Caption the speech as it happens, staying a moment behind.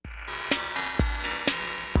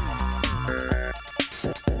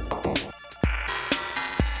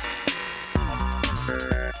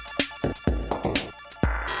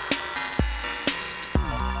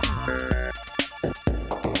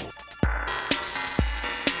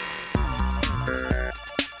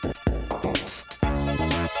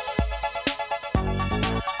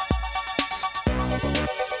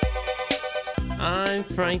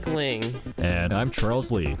Frank Ling. And I'm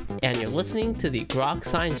Charles Lee. And you're listening to the Grok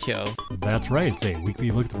Science Show. That's right, it's a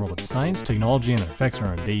weekly look at the world of science, technology, and their effects on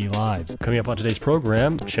our daily lives. Coming up on today's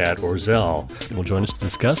program, Chad Orzel will join us to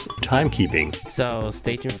discuss timekeeping. So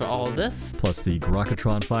stay tuned for all of this. Plus the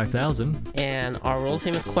Grokatron 5000. And our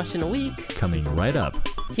world-famous question a week. Coming right up.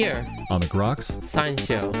 Here. On the Groks Science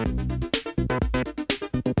Show.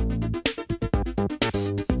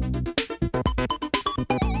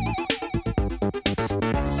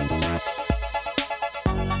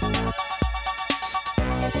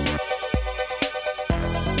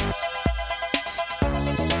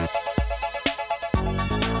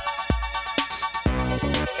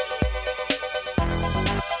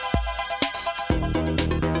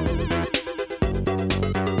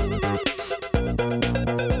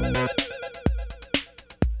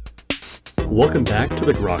 Welcome back to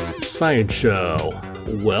the Groks Science Show.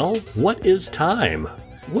 Well, what is time?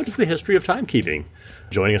 What is the history of timekeeping?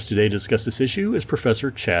 Joining us today to discuss this issue is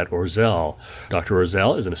Professor Chad Orzel. Dr.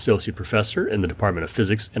 Orzel is an associate professor in the Department of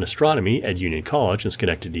Physics and Astronomy at Union College in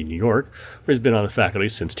Schenectady, New York, where he's been on the faculty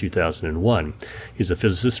since 2001. He's a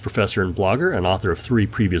physicist, professor, and blogger, and author of 3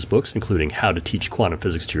 previous books, including How to Teach Quantum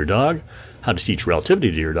Physics to Your Dog, How to Teach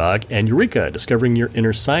Relativity to Your Dog, and Eureka, Discovering Your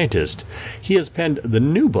Inner Scientist. He has penned the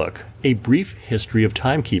new book, A Brief History of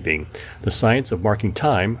Timekeeping, The Science of Marking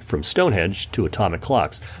Time from Stonehenge to Atomic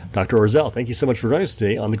Clocks. Dr. Orzel, thank you so much for joining us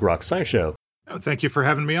today on the Grok Science Show. Thank you for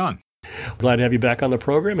having me on. Glad to have you back on the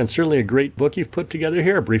program, and certainly a great book you've put together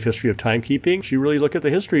here, A Brief History of Timekeeping. You really look at the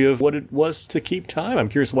history of what it was to keep time. I'm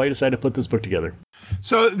curious why you decided to put this book together.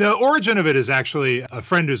 So the origin of it is actually a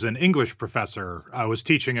friend who's an English professor. I was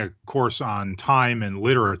teaching a course on time and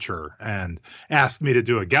literature and asked me to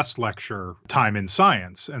do a guest lecture, Time in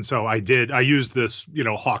Science. And so I did. I used this,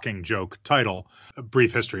 Hawking joke title, A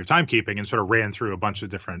Brief History of Timekeeping, and sort of ran through a bunch of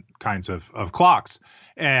different kinds of clocks.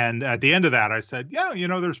 And at the end of that, I said,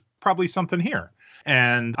 there's probably something here.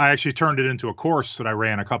 And I actually turned it into a course that I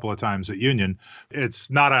ran a couple of times at Union.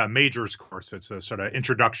 It's not a majors course. It's a sort of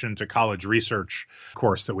introduction to college research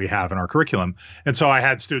course that we have in our curriculum. And so I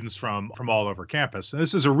had students from all over campus. And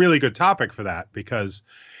this is a really good topic for that because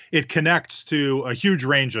it connects to a huge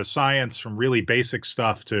range of science, from really basic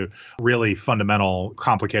stuff to really fundamental,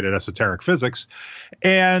 complicated, esoteric physics.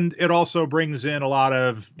 And it also brings in a lot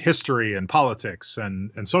of history and politics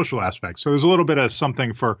and social aspects. So there's a little bit of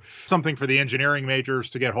something for the engineering majors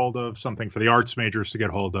to get hold of, something for the arts majors to get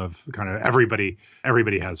hold of. Kind of everybody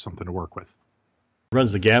has something to work with.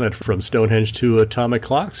 Runs the gamut from Stonehenge to atomic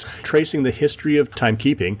clocks, tracing the history of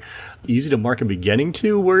timekeeping. Easy to mark a beginning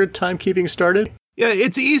to where timekeeping started? Yeah,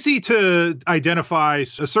 it's easy to identify a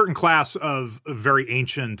certain class of very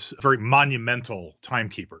ancient, very monumental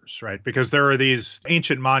timekeepers, right? Because there are these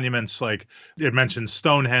ancient monuments, like it mentions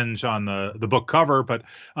Stonehenge on the book cover, but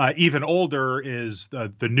even older is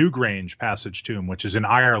the Newgrange Passage Tomb, which is in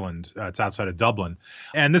Ireland. It's outside of Dublin.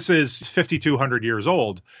 And this is 5,200 years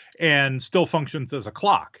old and still functions as a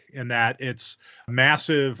clock in that it's a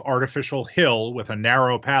massive artificial hill with a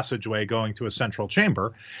narrow passageway going to a central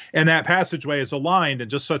chamber. And that passageway is aligned in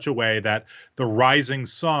just such a way that the rising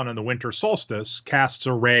sun on the winter solstice casts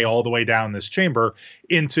a ray all the way down this chamber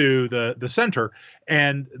into the center.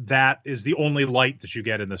 And that is the only light that you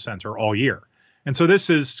get in the center all year. And so this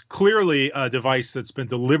is clearly a device that's been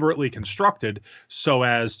deliberately constructed so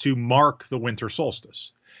as to mark the winter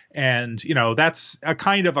solstice. And, that's a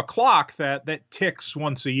kind of a clock that ticks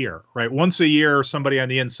once a year, right? Once a year, somebody on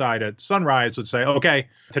the inside at sunrise would say, okay,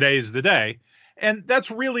 today's the day. And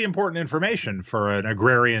that's really important information for an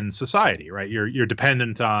agrarian society, right? You're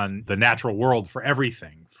dependent on the natural world for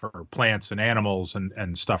everything, for plants and animals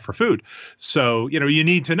and stuff for food. So, you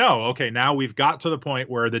need to know, okay, now we've got to the point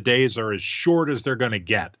where the days are as short as they're going to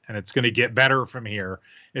get, and it's going to get better from here.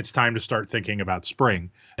 It's time to start thinking about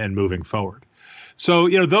spring and moving forward. So,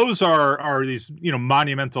 those are these,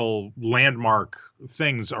 monumental landmark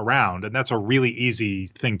things around. And that's a really easy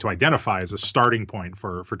thing to identify as a starting point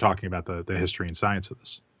for talking about the history and science of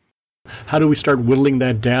this. How do we start whittling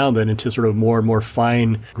that down then into sort of more and more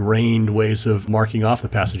fine-grained ways of marking off the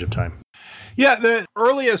passage of time? Yeah, the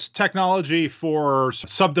earliest technology for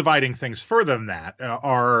subdividing things further than that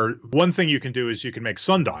are one thing you can do is you can make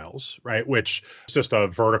sundials, right? Which is just a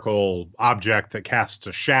vertical object that casts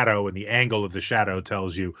a shadow, and the angle of the shadow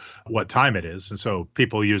tells you what time it is. And so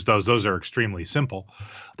people use those. Those are extremely simple.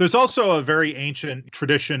 There's also a very ancient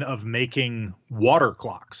tradition of making water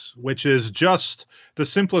clocks, which is just the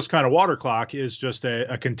simplest kind of water clock is just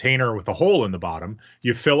a container with a hole in the bottom.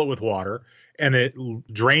 You fill it with water, and it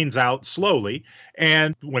drains out slowly.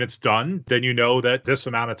 And when it's done, then you know that this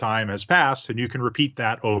amount of time has passed, and you can repeat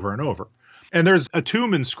that over and over. And there's a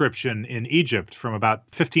tomb inscription in Egypt from about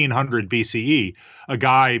 1500 BCE, a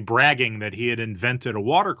guy bragging that he had invented a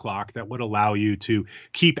water clock that would allow you to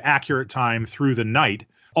keep accurate time through the night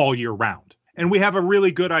all year round. And we have a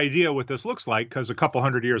really good idea what this looks like because a couple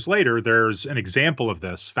hundred years later, there's an example of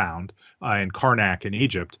this found in Karnak in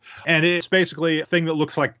Egypt. And it's basically a thing that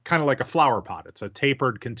looks like kind of like a flower pot. It's a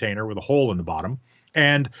tapered container with a hole in the bottom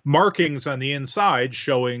and markings on the inside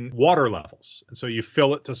showing water levels. And so you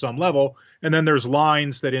fill it to some level, and then there's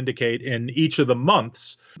lines that indicate in each of the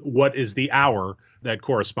months what is the hour that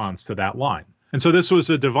corresponds to that line. And so this was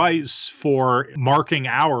a device for marking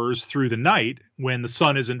hours through the night when the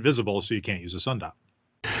sun isn't visible, so you can't use a sundial.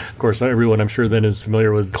 Of course, everyone I'm sure then is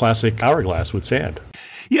familiar with classic hourglass with sand.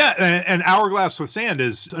 Yeah, and hourglass with sand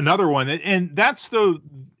is another one. And that's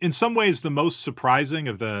in some ways, the most surprising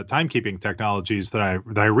of the timekeeping technologies that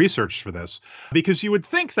I researched for this, because you would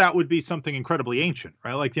think that would be something incredibly ancient,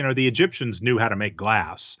 right? Like, the Egyptians knew how to make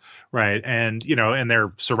glass, right? And, and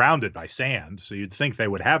they're surrounded by sand. So you'd think they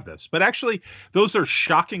would have this. But actually, those are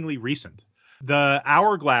shockingly recent. The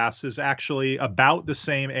hourglass is actually about the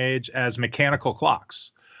same age as mechanical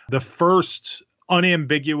clocks. The first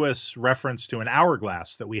unambiguous reference to an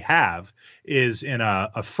hourglass that we have is in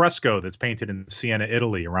a fresco that's painted in Siena,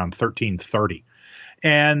 Italy around 1330.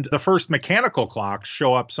 And the first mechanical clocks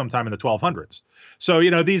show up sometime in the 1200s. So,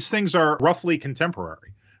 these things are roughly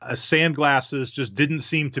contemporary. Sand glasses just didn't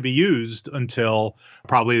seem to be used until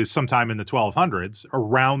probably sometime in the 1200s,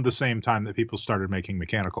 around the same time that people started making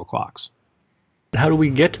mechanical clocks. How do we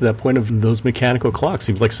get to that point of those mechanical clocks?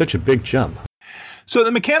 Seems like such a big jump. So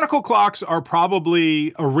the mechanical clocks are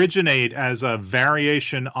probably originate as a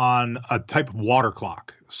variation on a type of water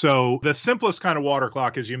clock. So the simplest kind of water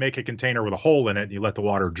clock is you make a container with a hole in it and you let the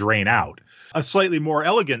water drain out. A slightly more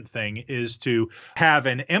elegant thing is to have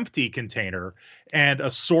an empty container and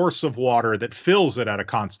a source of water that fills it at a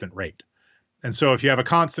constant rate. And so if you have a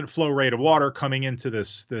constant flow rate of water coming into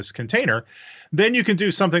this container, then you can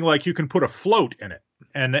do something like you can put a float in it.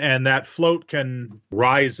 And that float can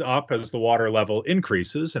rise up as the water level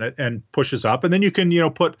increases and pushes up. And then you can,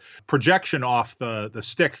 put projection off the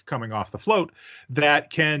stick coming off the float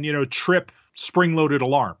that can, trip spring-loaded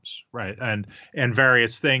alarms, right? And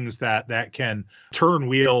various things that can turn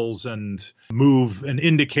wheels and move an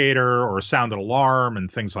indicator or sound an alarm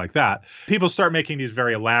and things like that. People start making these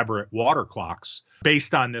very elaborate water clocks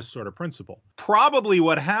based on this sort of principle. Probably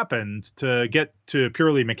what happened to get to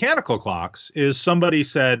purely mechanical clocks is somebody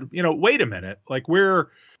said, wait a minute, like we're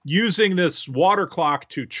using this water clock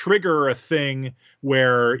to trigger a thing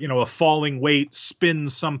where, a falling weight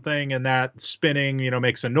spins something and that spinning,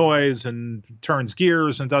 makes a noise and turns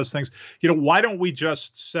gears and does things. Why don't we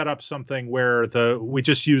just set up something where we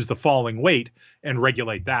just use the falling weight and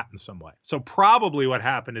regulate that in some way? So probably what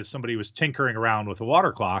happened is somebody was tinkering around with a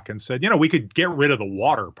water clock and said, we could get rid of the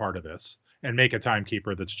water part of this and make a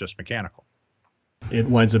timekeeper that's just mechanical. It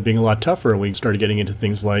winds up being a lot tougher, and we started getting into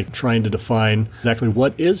things like trying to define exactly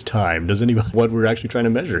what is time. What we're actually trying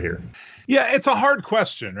to measure here? Yeah, it's a hard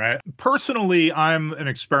question, right? Personally, I'm an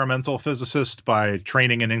experimental physicist by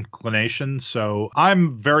training and inclination, so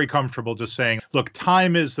I'm very comfortable just saying, look,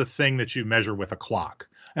 time is the thing that you measure with a clock.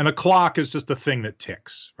 And a clock is just the thing that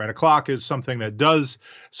ticks, right? A clock is something that does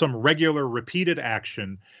some regular repeated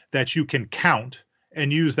action that you can count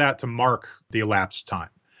and use that to mark the elapsed time.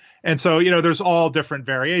 And so, there's all different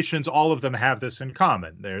variations. All of them have this in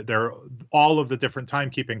common. They're all of the different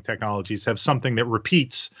timekeeping technologies have something that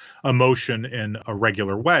repeats a motion in a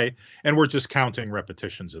regular way. And we're just counting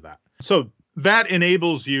repetitions of that. So that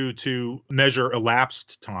enables you to measure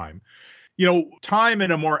elapsed time. Time in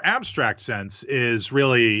a more abstract sense is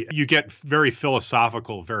really, you get very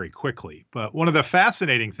philosophical very quickly. But one of the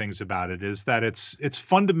fascinating things about it is that it's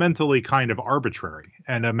fundamentally kind of arbitrary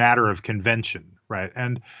and a matter of convention, right?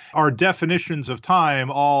 And our definitions of time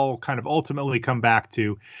all kind of ultimately come back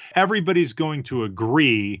to everybody's going to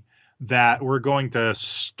agree that we're going to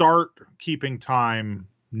start keeping time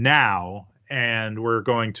now and we're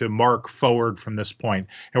going to mark forward from this point,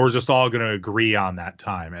 and we're just all going to agree on that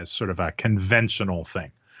time as sort of a conventional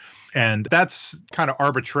thing. And that's kind of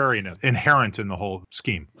arbitrariness inherent in the whole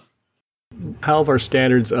scheme. How have our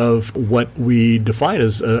standards of what we define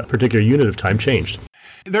as a particular unit of time changed?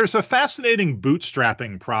 There's a fascinating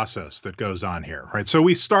bootstrapping process that goes on here, right? So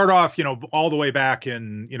we start off, all the way back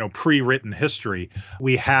in, pre-written history,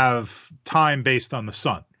 we have time based on the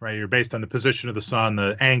sun, right? You're based on the position of the sun,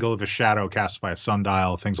 the angle of a shadow cast by a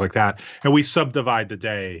sundial, things like that. And we subdivide the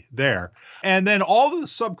day there. And then all the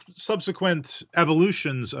subsequent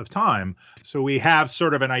evolutions of time. So we have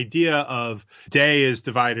sort of an idea of day is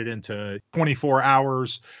divided into 24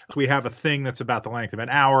 hours. We have a thing that's about the length of an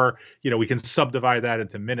hour. We can subdivide that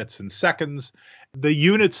into minutes and seconds. The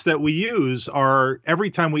units that we use are every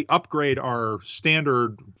time we upgrade our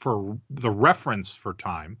standard for the reference for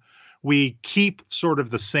time, we keep sort of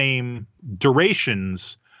the same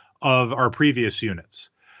durations of our previous units.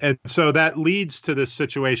 And so that leads to this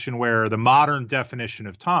situation where the modern definition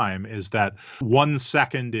of time is that 1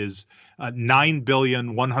 second is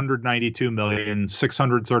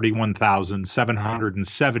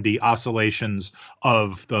 9,192,631,770 oscillations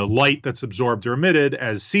of the light that's absorbed or emitted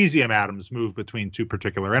as cesium atoms move between two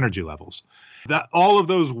particular energy levels. That all of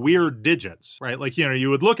those weird digits, right? Like, you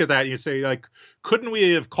would look at that and you say, like, couldn't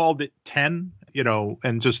we have called it 10,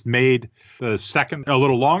 and just made the second a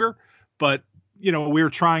little longer? But we're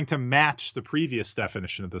trying to match the previous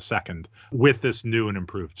definition of the second with this new and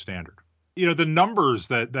improved standard. The numbers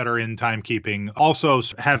that are in timekeeping also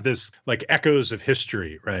have this like echoes of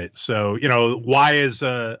history, right? So, why is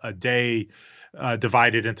a day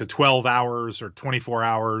divided into 12 hours or 24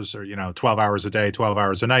 hours or, 12 hours a day, 12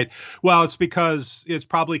 hours a night? Well, it's because it's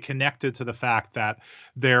probably connected to the fact that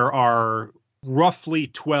there are roughly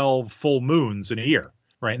 12 full moons in a year.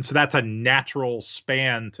 Right. And so that's a natural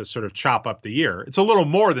span to sort of chop up the year. It's a little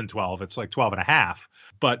more than 12. It's like 12 and a half.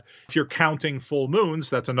 But if you're counting full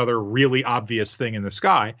moons, that's another really obvious thing in the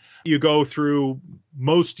sky. You go through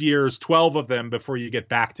most years, 12 of them before you get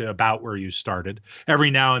back to about where you started.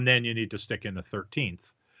 Every now and then you need to stick in the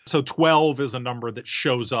 13th. So 12 is a number that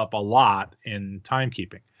shows up a lot in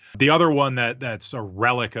timekeeping. The other one that's a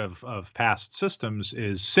relic of past systems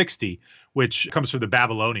is 60, which comes from the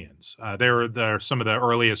Babylonians. They're some of the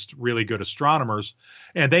earliest really good astronomers,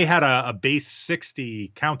 and they had a base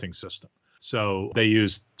 60 counting system. So they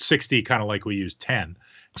used 60 kind of like we use 10.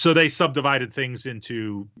 So they subdivided things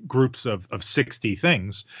into groups of 60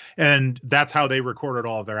 things. And that's how they recorded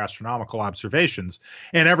all of their astronomical observations.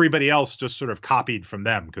 And everybody else just sort of copied from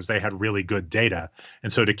them because they had really good data.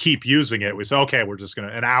 And so to keep using it, we said, okay, we're just going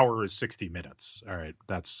to, an hour is 60 minutes. All right,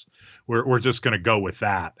 we're just going to go with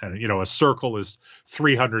that. And, a circle is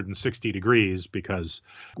 360 degrees because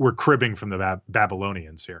we're cribbing from the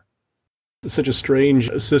Babylonians here. Such a strange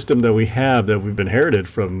system that we've inherited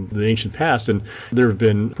from the ancient past, and there have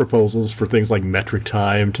been proposals for things like metric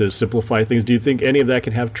time to simplify things. Do you think any of that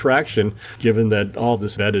can have traction, given that all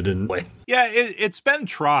this vetted in way? Yeah, it's been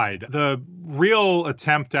tried. The real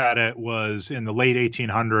attempt at it was in the late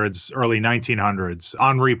 1800s, early 1900s.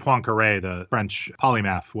 Henri Poincaré, the French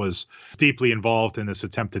polymath, was deeply involved in this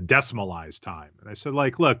attempt to decimalize time. And they said,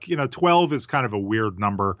 like, look, 12 is kind of a weird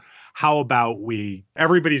number. How about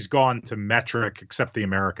everybody's gone to metric except the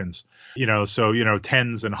Americans, so,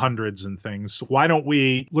 tens and hundreds and things. Why don't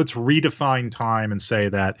let's redefine time and say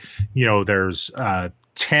that, there's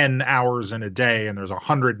 10 hours in a day and there's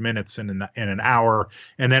 100 minutes in an hour,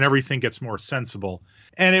 and then everything gets more sensible.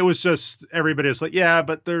 And it was just, everybody's like, yeah,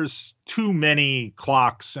 but there's too many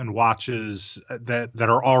clocks and watches that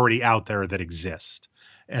are already out there that exist.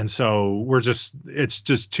 And so it's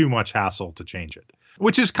just too much hassle to change it.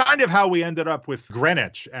 Which is kind of how we ended up with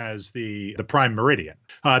Greenwich as the prime meridian.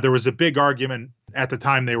 There was a big argument at the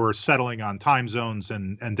time they were settling on time zones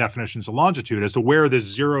and definitions of longitude as to where this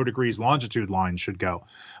 0 degrees longitude line should go.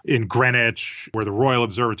 In Greenwich, where the Royal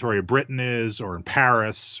Observatory of Britain is, or in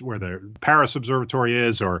Paris, where the Paris Observatory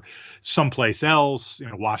is, or someplace else,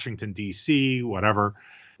 Washington, D.C., whatever.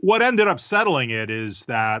 What ended up settling it is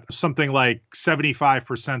that something like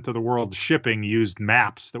 75% of the world's shipping used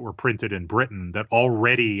maps that were printed in Britain that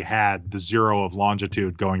already had the 0 of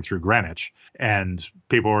longitude going through Greenwich. And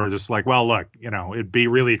people were just like, well, look, it'd be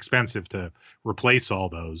really expensive to replace all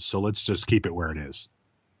those. So let's just keep it where it is.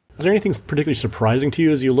 Is there anything particularly surprising to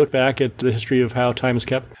you as you look back at the history of how time is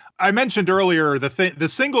kept? I mentioned earlier the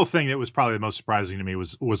single thing that was probably the most surprising to me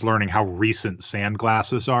was learning how recent sand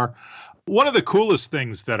glasses are. One of the coolest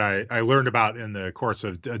things that I learned about in the course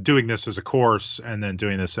of doing this as a course and then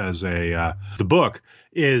doing this as a book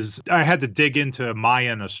is I had to dig into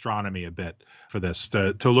Mayan astronomy a bit for this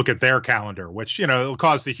to look at their calendar, which,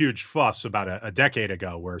 caused a huge fuss about a decade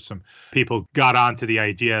ago, where some people got onto the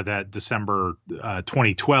idea that December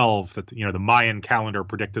 2012, that, the Mayan calendar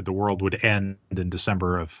predicted the world would end in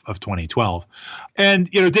December of 2012.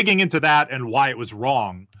 And, digging into that and why it was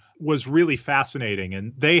wrong was really fascinating.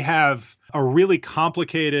 And they have a really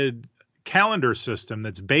complicated calendar system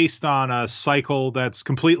that's based on a cycle that's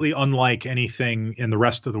completely unlike anything in the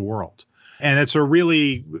rest of the world. And it's a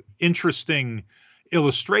really interesting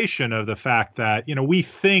illustration of the fact that, we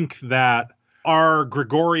think that our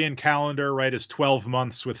Gregorian calendar, right, is 12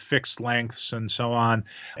 months with fixed lengths and so on.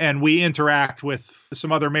 And we interact with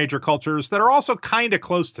some other major cultures that are also kind of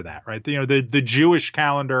close to that, right? The Jewish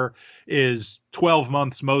calendar is 12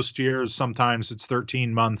 months most years. Sometimes it's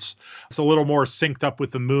 13 months. It's a little more synced up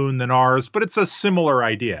with the moon than ours, but it's a similar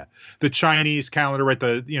idea. The Chinese calendar, right?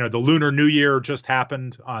 The Lunar New Year just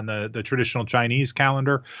happened on the traditional Chinese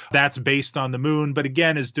calendar. That's based on the moon, but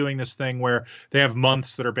again is doing this thing where they have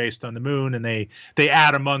months that are based on the moon, and they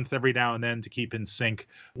add a month every now and then to keep in sync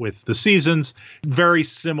with the seasons. Very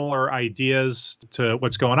similar ideas to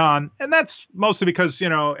what's going on. And that's mostly because,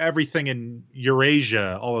 everything in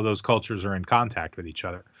Eurasia, all of those cultures are in contact with each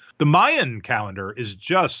other. The Mayan calendar is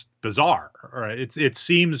just bizarre. Right? It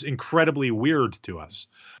seems incredibly weird to us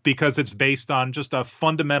because it's based on just a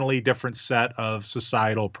fundamentally different set of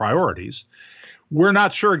societal priorities. We're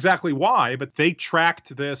not sure exactly why, but they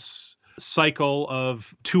tracked this cycle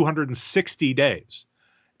of 260 days.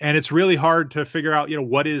 And it's really hard to figure out,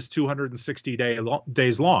 what is 260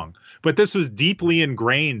 days long. But this was deeply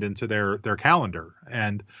ingrained into their calendar.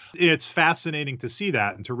 And it's fascinating to see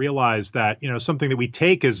that and to realize that, something that we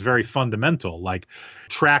take as very fundamental, like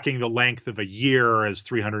tracking the length of a year as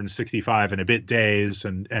 365 and a bit days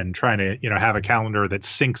and trying to, have a calendar that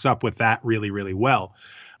syncs up with that really, really well.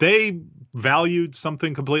 They valued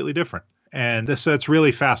something completely different. And it's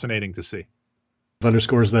really fascinating to see.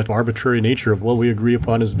 Underscores that arbitrary nature of what we agree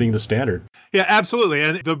upon as being the standard. Yeah, absolutely.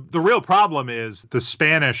 And the real problem is the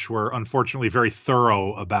Spanish were unfortunately very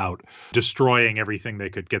thorough about destroying everything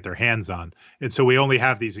they could get their hands on. And so we only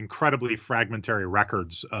have these incredibly fragmentary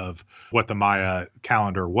records of what the Maya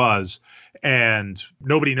calendar was. And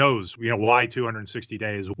nobody knows, why 260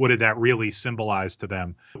 days. What did that really symbolize to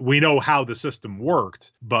them? We know how the system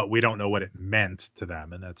worked, but we don't know what it meant to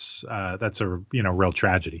them. And that's a real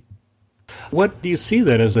tragedy. What do you see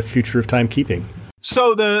then as the future of timekeeping?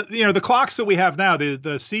 So the clocks that we have now, the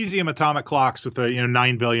cesium atomic clocks with the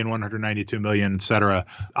 9,192,000,000, et cetera,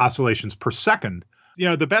 oscillations per second.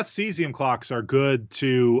 The best cesium clocks are good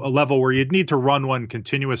to a level where you'd need to run one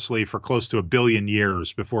continuously for close to 1 billion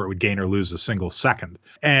years before it would gain or lose a single second.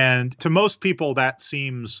 And to most people, that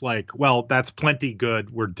seems like, well, that's plenty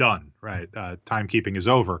good. We're done, right? Timekeeping is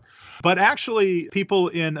over. But actually, people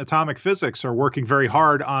in atomic physics are working very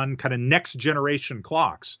hard on kind of next generation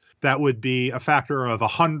clocks that would be a factor of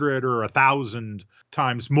 100 or 1,000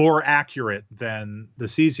 times more accurate than the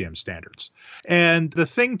cesium standards. And the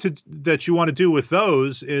thing that you want to do with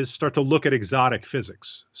those is start to look at exotic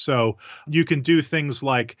physics. So you can do things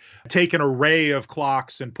like take an array of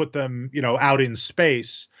clocks and put them, out in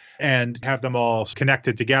space and have them all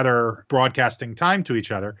connected together, broadcasting time to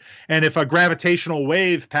each other. And if a gravitational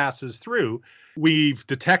wave passes through, we've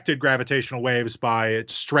detected gravitational waves by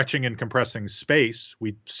stretching and compressing space.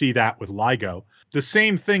 We see that with LIGO. The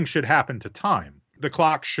same thing should happen to time. The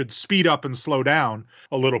clock should speed up and slow down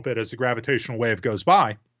a little bit as the gravitational wave goes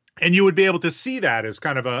by. And you would be able to see that as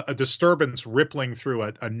kind of a disturbance rippling through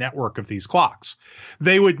a network of these clocks.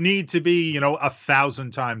 They would need to be,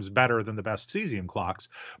 1,000 times better than the best cesium clocks.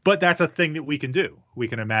 But that's a thing that we can do. We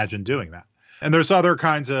can imagine doing that. And there's other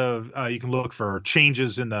kinds of, you can look for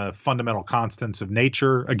changes in the fundamental constants of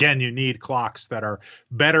nature. Again, you need clocks that are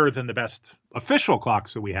better than the best official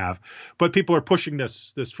clocks that we have. But people are pushing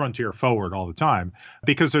this frontier forward all the time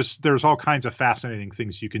because there's all kinds of fascinating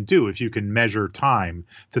things you can do if you can measure time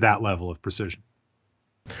to that level of precision.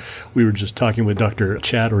 We were just talking with Dr.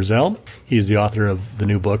 Chad Orzel. He is the author of the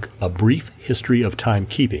new book, A Brief History of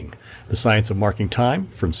Timekeeping, The Science of Marking Time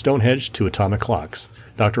from Stonehenge to Atomic Clocks.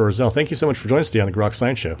 Dr. Orzel, thank you so much for joining us today on the Grok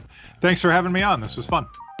Science Show. Thanks for having me on. This was fun.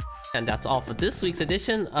 And that's all for this week's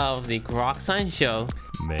edition of the Grok Science Show.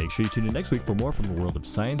 Make sure you tune in next week for more from the world of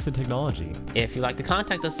science and technology. If you'd like to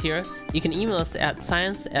contact us here, you can email us at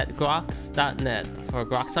science@groks.net. For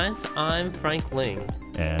Grok Science, I'm Frank Ling.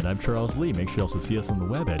 And I'm Charles Lee. Make sure you also see us on the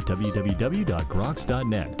web at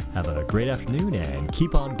www.groks.net. Have a great afternoon and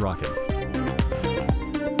keep on grokking.